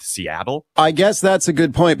deal with Seattle? I guess that's a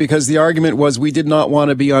good point, because the argument was we did not want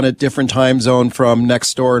to be on a different time zone from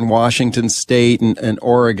next door in Washington State and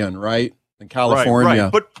Oregon, right? And California.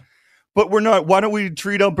 Right. But we're not. Why don't we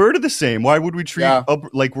treat Alberta the same? Why would we treat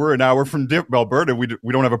like we're an hour from Alberta? We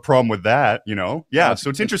don't have a problem with that, you know? Yeah, so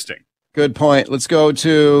it's interesting. Good point. Let's go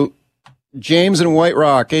to James in White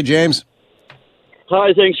Rock. Hey, James.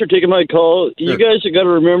 Hi, thanks for taking my call. Sure. You guys have got to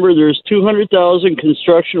remember there's 200,000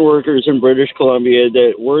 construction workers in British Columbia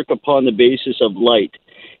that work upon the basis of light.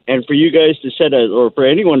 And for you guys to or for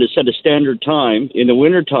anyone to set a standard time in the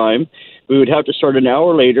wintertime, we would have to start an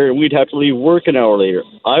hour later and we'd have to leave work an hour later.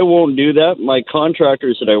 I won't do that. My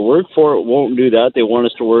contractors that I work for won't do that. They want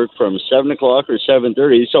us to work from 7 o'clock or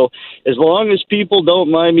 7:30. So as long as people don't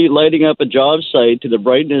mind me lighting up a job site to the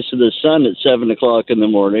brightness of the sun at 7 o'clock in the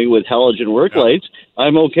morning with halogen work lights,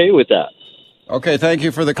 I'm okay with that. Okay, thank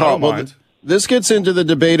you for the call. Well, this gets into the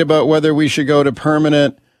debate about whether we should go to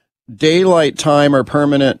permanent daylight time or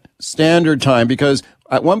permanent standard time, because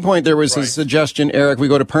at one point there was a suggestion, Eric, we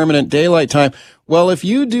go to permanent daylight time. Well, if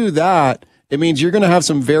you do that, it means you're going to have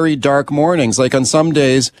some very dark mornings. Like on some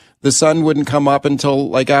days, the sun wouldn't come up until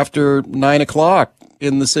like after 9 o'clock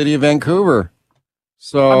in the city of Vancouver.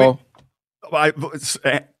 So,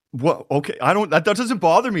 well, okay, that doesn't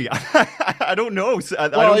bother me. I don't know.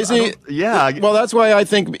 Well, that's why I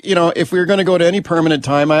think, if we were going to go to any permanent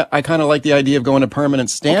time, I kind of like the idea of going to permanent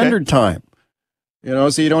standard time.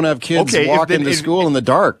 So you don't have kids walking to school in the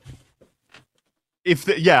dark. If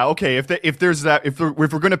we're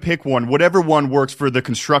going to pick one, whatever one works for the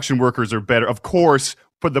construction workers are better. Of course,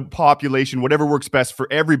 for the population, whatever works best for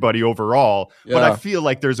everybody overall. Yeah. But I feel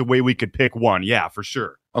like there's a way we could pick one. Yeah, for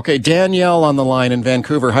sure. Okay, Danielle on the line in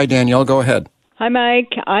Vancouver. Hi, Danielle. Go ahead. Hi,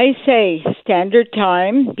 Mike. I say standard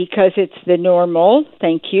time because it's the normal.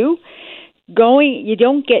 Thank you. You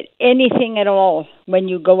don't get anything at all when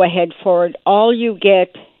you go ahead for it. All you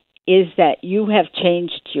get is that you have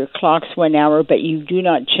changed your clocks 1 hour, but you do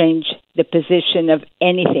not change the position of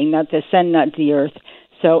anything, not the sun, not the earth.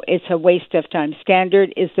 So it's a waste of time.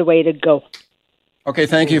 Standard is the way to go. Okay,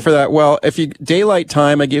 thank you for that. Well, daylight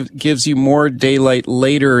time gives you more daylight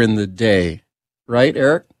later in the day, right,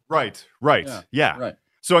 Eric? Right. Yeah. Right.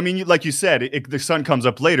 So, I mean, like you said, the sun comes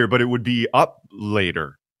up later, but it would be up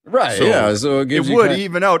later. Right. So it would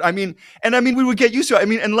even out. I mean, we would get used to it. I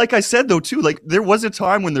mean, and like I said, though, too, like there was a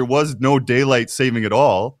time when there was no daylight saving at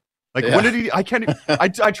all. Like when did I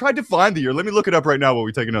tried to find the year. Let me look it up right now while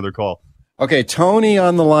we take another call. Okay. Tony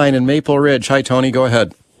on the line in Maple Ridge. Hi, Tony. Go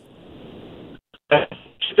ahead.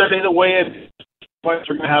 The way we're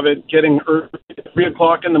going to have it getting early, 3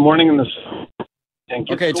 o'clock in the morning in the sun.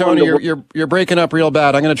 Okay, Tony, you're breaking up real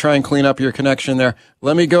bad. I'm going to try and clean up your connection there.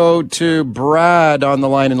 Let me go to Brad on the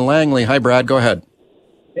line in Langley. Hi, Brad. Go ahead.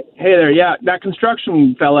 Hey there. Yeah, that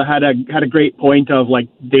construction fella had a great point of like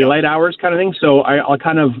daylight hours kind of thing. So I'll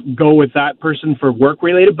kind of go with that person for work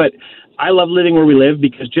related. But I love living where we live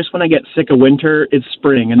because just when I get sick of winter, it's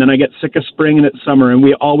spring, and then I get sick of spring and it's summer, and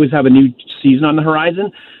we always have a new season on the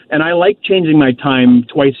horizon. And I like changing my time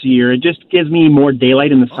twice a year. It just gives me more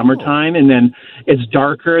daylight in the summertime, and then it's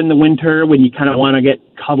darker in the winter when you kind of want to get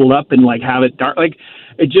cuddled up and like have it dark. Like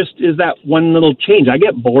it just is that one little change. I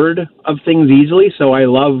get bored of things easily, so I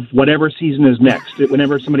love whatever season is next.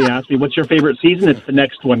 Whenever somebody asks me, what's your favorite season? It's the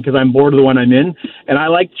next one because I'm bored of the one I'm in. And I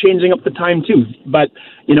like changing up the time too. But,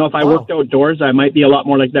 if I worked outdoors, I might be a lot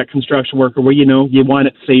more like that construction worker where, you want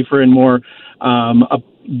it safer and more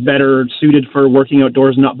better suited for working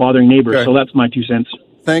outdoors and not bothering neighbors. Okay. So that's my 2 cents.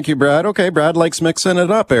 Thank you, Brad. Okay, Brad likes mixing it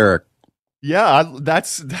up, Eric. Yeah,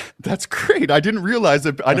 that's great. I didn't realize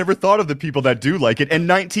that. I never thought of the people that do like it. In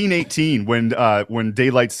 1918, when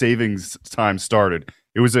daylight savings time started,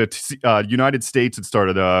 it was United States had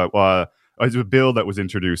started it was a bill that was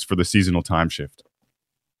introduced for the seasonal time shift.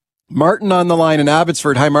 Martin on the line in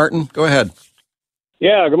Abbotsford. Hi, Martin. Go ahead.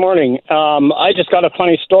 Yeah, good morning. I just got a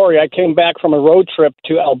funny story. I came back from a road trip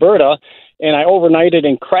to Alberta, and I overnighted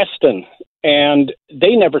in Creston, and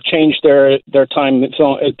they never changed their time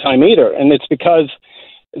either. And it's because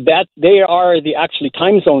that they are the actually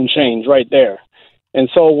time zone change right there. And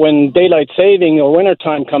so when daylight saving or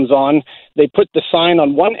wintertime comes on, they put the sign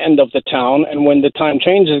on one end of the town, and when the time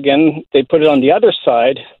changes again, they put it on the other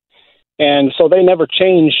side. And so they never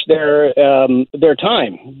change their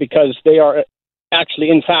time because they are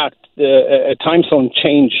actually, in fact, a time zone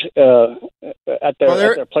change at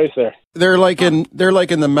their place there. They're like in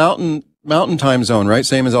the mountain time zone, right?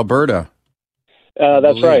 Same as Alberta.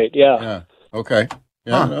 That's right. Yeah. Okay.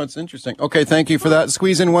 Yeah, no, it's interesting. Okay, thank you for that.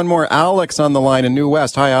 Squeeze in one more. Alex on the line in New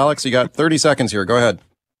West. Hi, Alex. You got 30 seconds here. Go ahead.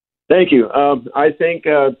 Thank you. I think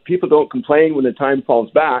people don't complain when the time falls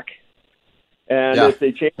back. And if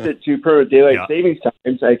they change it to permanent daylight savings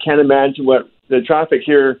times, I can't imagine what the traffic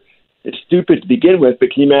here is stupid to begin with, but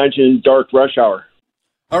can you imagine dark rush hour?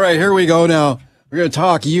 All right, here we go now. We're going to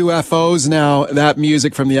talk UFOs now. That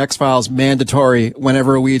music from the X-Files, mandatory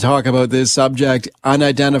whenever we talk about this subject,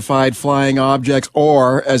 unidentified flying objects,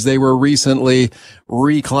 or as they were recently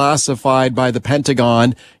reclassified by the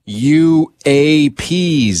Pentagon,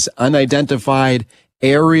 UAPs, unidentified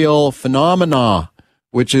aerial phenomena,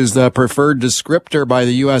 which is the preferred descriptor by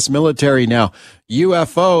the U.S. military. Now,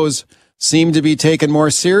 UFOs seem to be taken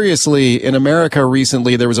more seriously in America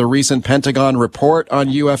recently. There was a recent Pentagon report on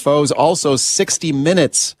UFOs. Also, 60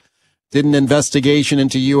 Minutes did an investigation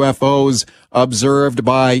into UFOs observed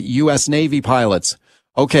by U.S. Navy pilots.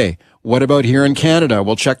 Okay, what about here in Canada?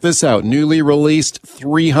 Well, check this out. Newly released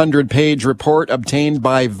 300-page report obtained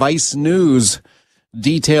by Vice News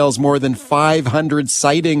details more than 500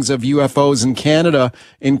 sightings of UFOs in Canada,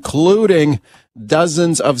 including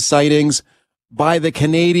dozens of sightings by the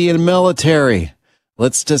Canadian military.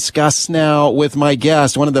 Let's discuss now with my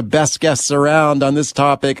guest, one of the best guests around on this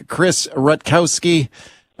topic, Chris Rutkowski,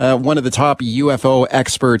 one of the top UFO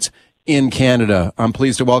experts in Canada. I'm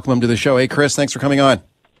pleased to welcome him to the show. Hey, Chris, thanks for coming on.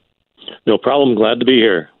 No problem. Glad to be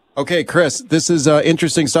here. Okay, Chris, this is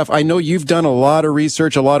interesting stuff. I know you've done a lot of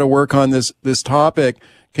research, a lot of work on this topic.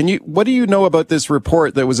 What do you know about this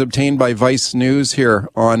report that was obtained by Vice News here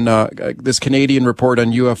on this Canadian report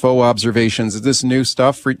on UFO observations? Is this new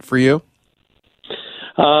stuff for you?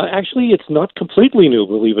 Actually, it's not completely new,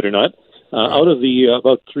 believe it or not. Out of the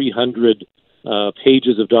about 300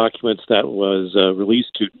 pages of documents that was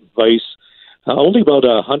released to Vice, only about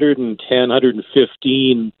 110,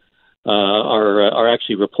 115 are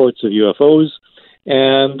actually reports of UFOs.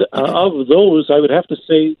 And of those, I would have to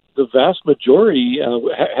say the vast majority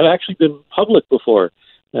had actually been public before.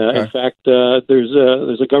 In fact, there's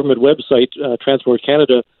a government website, Transport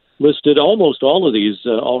Canada, listed almost all of these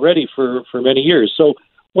already for many years. So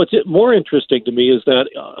what's more interesting to me is that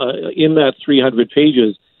in that 300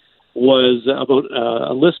 pages was about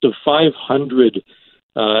a list of 500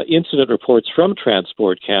 incident reports from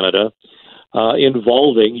Transport Canada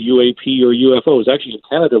involving UAP or UFOs. Actually, in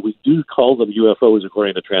Canada, we do call them UFOs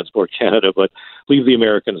according to Transport Canada, but leave the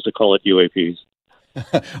Americans to call it UAPs.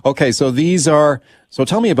 Okay, so so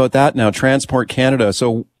tell me about that now, Transport Canada.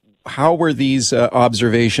 So how were these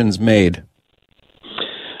observations made?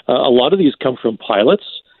 A lot of these come from pilots.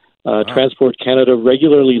 Transport Canada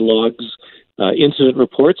regularly logs incident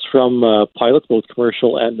reports from pilots, both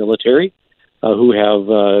commercial and military, who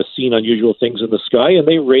have seen unusual things in the sky, and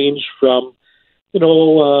they range from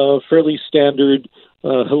fairly standard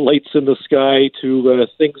lights in the sky to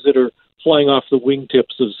things that are flying off the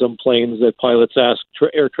wingtips of some planes that pilots ask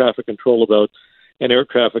air traffic control about, and air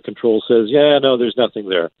traffic control says, yeah, no, there's nothing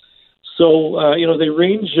there. So, they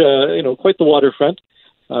range, quite the waterfront.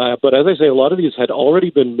 But as I say, a lot of these had already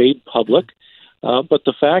been made public. But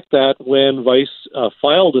the fact that when Vice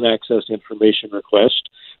filed an access to information request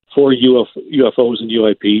for UFOs and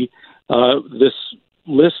UAP, this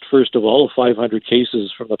list, first of all, of 500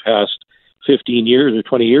 cases from the past 15 years or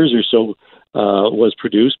 20 years or so was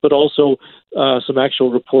produced, but also some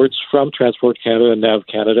actual reports from Transport Canada and NAV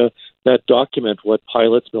Canada that document what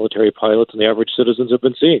pilots, military pilots, and the average citizens have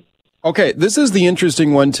been seeing. Okay, this is the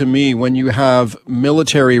interesting one to me when you have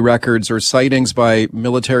military records or sightings by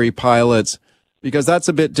military pilots, because that's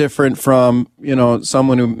a bit different from,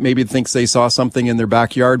 someone who maybe thinks they saw something in their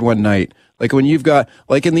backyard one night. Like when you've got,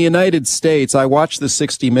 like in the United States, I watched the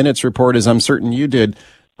 60 Minutes report, as I'm certain you did,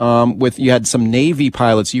 you had some Navy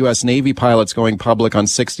pilots, U.S. Navy pilots going public on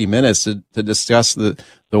 60 Minutes to discuss the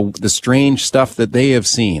strange stuff that they have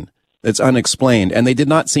seen that's unexplained. And they did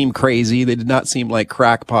not seem crazy. They did not seem like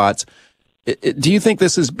crackpots. Do you think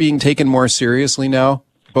this is being taken more seriously now,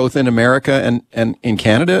 both in America and in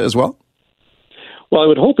Canada as well? Well, I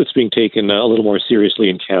would hope it's being taken a little more seriously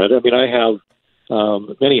in Canada. I mean, I have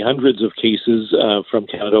many hundreds of cases from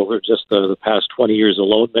Canada over just the past 20 years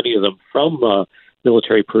alone, many of them from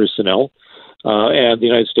military personnel. And the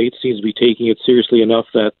United States seems to be taking it seriously enough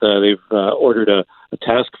that they've ordered a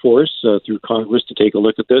task force through Congress to take a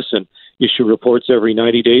look at this and issue reports every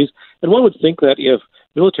 90 days. And one would think that if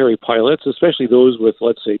military pilots, especially those with,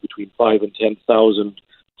 let's say, between 5,000 and 10,000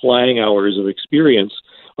 flying hours of experience,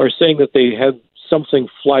 are saying that they had something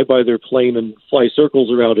fly by their plane and fly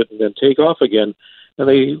circles around it and then take off again, and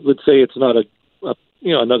they would say it's not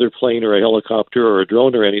another plane or a helicopter or a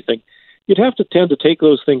drone or anything, you'd have to tend to take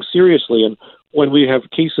those things seriously. And when we have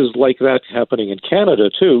cases like that happening in Canada,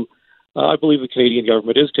 too, I believe the Canadian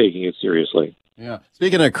government is taking it seriously. Yeah.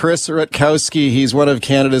 Speaking of Chris Rutkowski, he's one of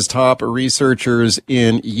Canada's top researchers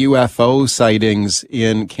in UFO sightings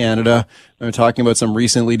in Canada. We're talking about some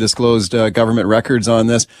recently disclosed government records on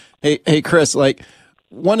this. Hey, Chris, like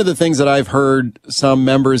one of the things that I've heard some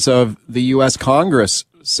members of the U.S. Congress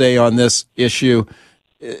say on this issue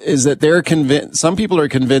is that they're convinced, some people are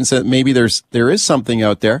convinced that maybe there is something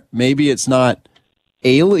out there. Maybe it's not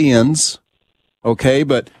aliens. Okay,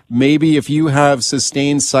 but maybe if you have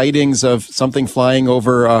sustained sightings of something flying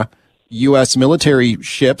over U.S. military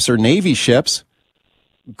ships or Navy ships,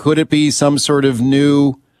 could it be some sort of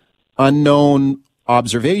new unknown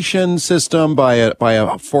observation system by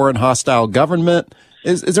a foreign hostile government?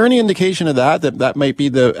 Is there any indication of that might be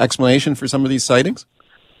the explanation for some of these sightings?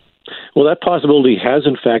 Well, that possibility has,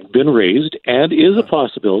 in fact, been raised and is a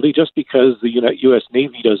possibility. Just because the U.S.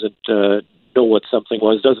 Navy doesn't know what something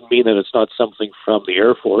was doesn't mean that it's not something from the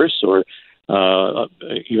Air Force or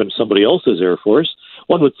even somebody else's Air Force.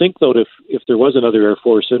 One would think, though, if there was another Air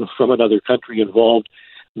Force and from another country involved,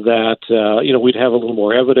 that we'd have a little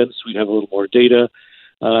more evidence, we'd have a little more data,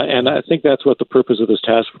 and I think that's what the purpose of this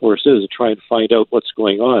task force is: to try and find out what's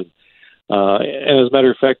going on. And as a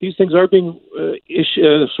matter of fact, these things are being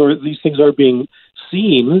these things are being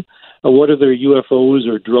seen. Whether they're UFOs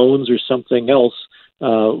or drones or something else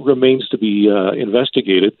remains to be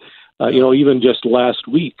investigated. Even just last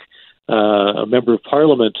week, a member of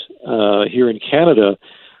Parliament here in Canada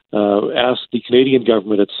asked the Canadian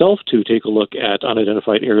government itself to take a look at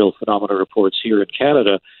unidentified aerial phenomena reports here in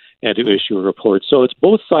Canada and to issue a report. So it's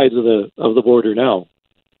both sides of the border now.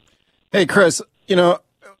 Hey, Chris,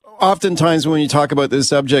 oftentimes when you talk about this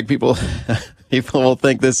subject, people will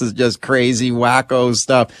think this is just crazy, wacko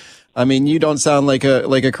stuff. I mean, you don't sound like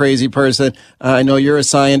a crazy person. I know you're a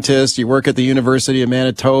scientist. You work at the University of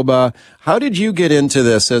Manitoba. How did you get into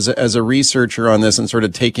this as a researcher on this and sort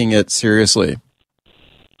of taking it seriously?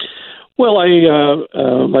 Well,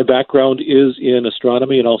 my background is in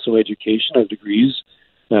astronomy and also education. I have degrees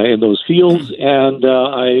in those fields, and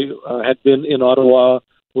I had been in Ottawa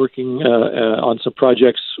working on some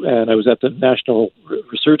projects, and I was at the National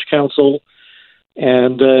Research Council.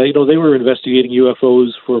 And, they were investigating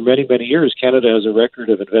UFOs for many, many years. Canada has a record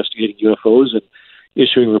of investigating UFOs and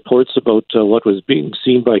issuing reports about what was being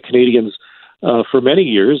seen by Canadians for many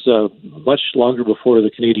years, much longer before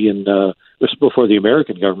before the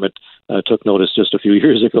American government took notice just a few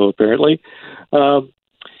years ago, apparently.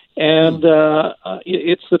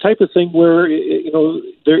 It's the type of thing where,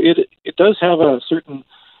 it does have a certain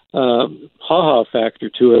ha-ha factor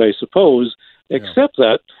to it, I suppose, except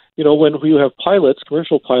that, when you have pilots,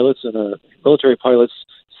 commercial pilots and military pilots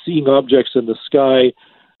seeing objects in the sky,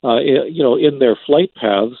 in their flight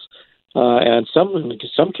paths, and in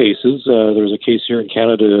some cases, there was a case here in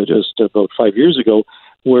Canada just about 5 years ago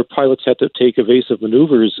where pilots had to take evasive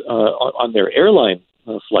maneuvers on their airline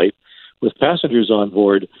flight with passengers on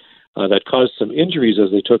board that caused some injuries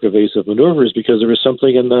as they took evasive maneuvers because there was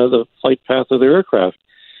something in the flight path of their aircraft.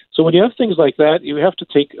 So when you have things like that, you have to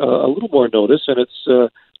take a little more notice, and it's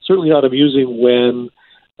certainly not amusing when,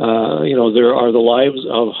 there are the lives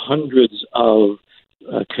of hundreds of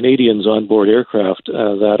Canadians on board aircraft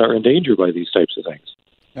that are endangered by these types of things.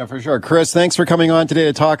 Yeah, for sure. Chris, thanks for coming on today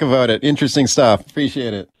to talk about it. Interesting stuff.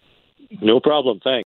 Appreciate it. No problem. Thanks.